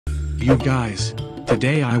You guys,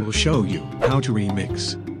 today I will show you how to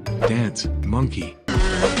remix Dance Monkey.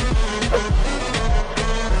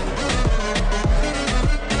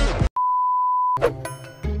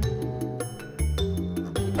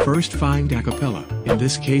 First find a cappella. In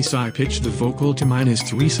this case I pitched the vocal to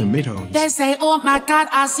 -3 semitones. They say, oh my God,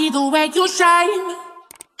 I see the way you shine.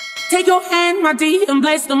 Take your hand, my dear, and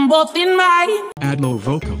place them both in mine. Add low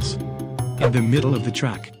vocals in the middle of the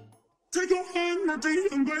track. Take your hand, my dear,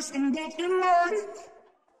 and place them both in mine.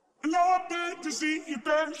 And now I beg to see you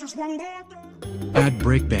dance just one more time. Add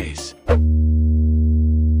break bass.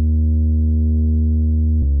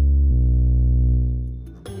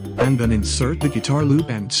 And then insert the guitar loop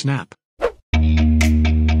and snap.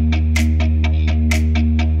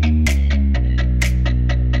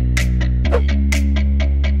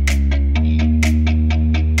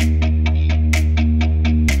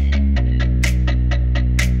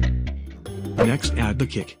 Next add the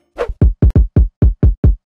kick,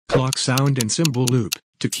 clock sound and cymbal loop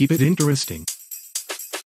to keep it interesting.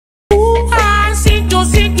 Ooh, I see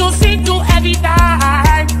you every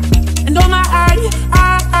time. And on my eye,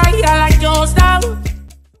 I like your style.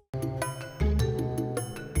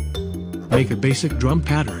 Make a basic drum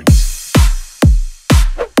pattern.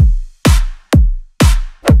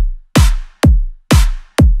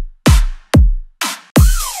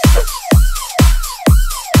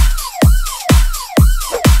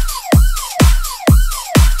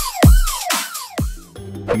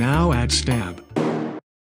 Now add stab.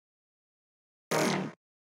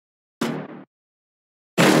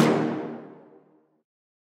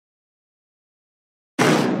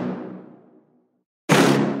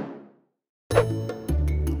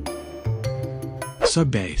 Sub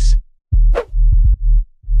bass.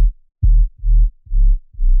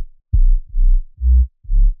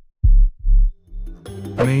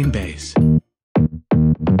 Main bass.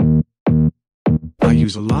 I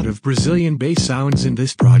use a lot of Brazilian bass sounds in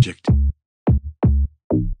this project.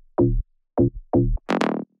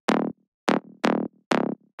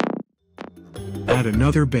 Add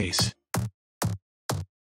another bass.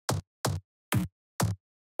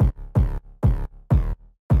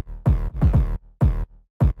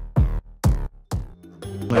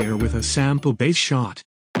 Layer with a sample bass shot.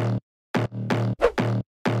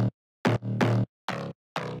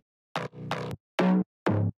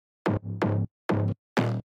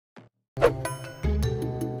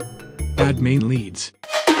 Add main leads.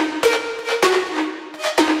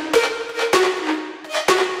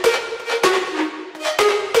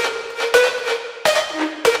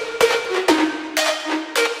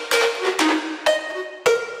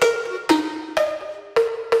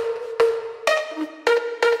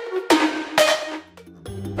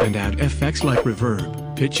 And add effects like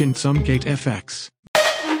reverb, pitch and some gate effects.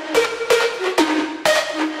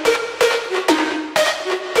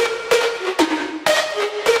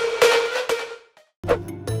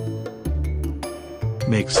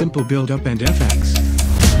 Make simple build-up and effects.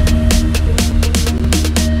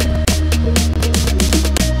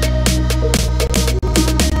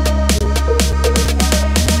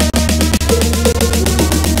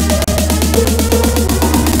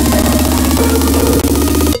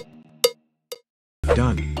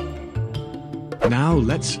 Done. Now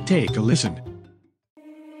let's take a listen.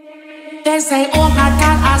 They say, oh my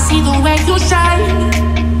God, I see the way you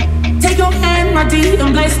shine. Take your hand, my dear,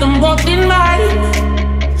 and place them both in mine.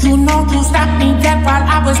 You know you stopped me dead while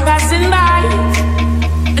I was passing by.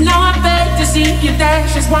 And now I beg to see you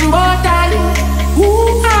dance just one more time.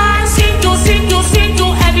 Ooh, I see you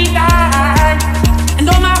every time.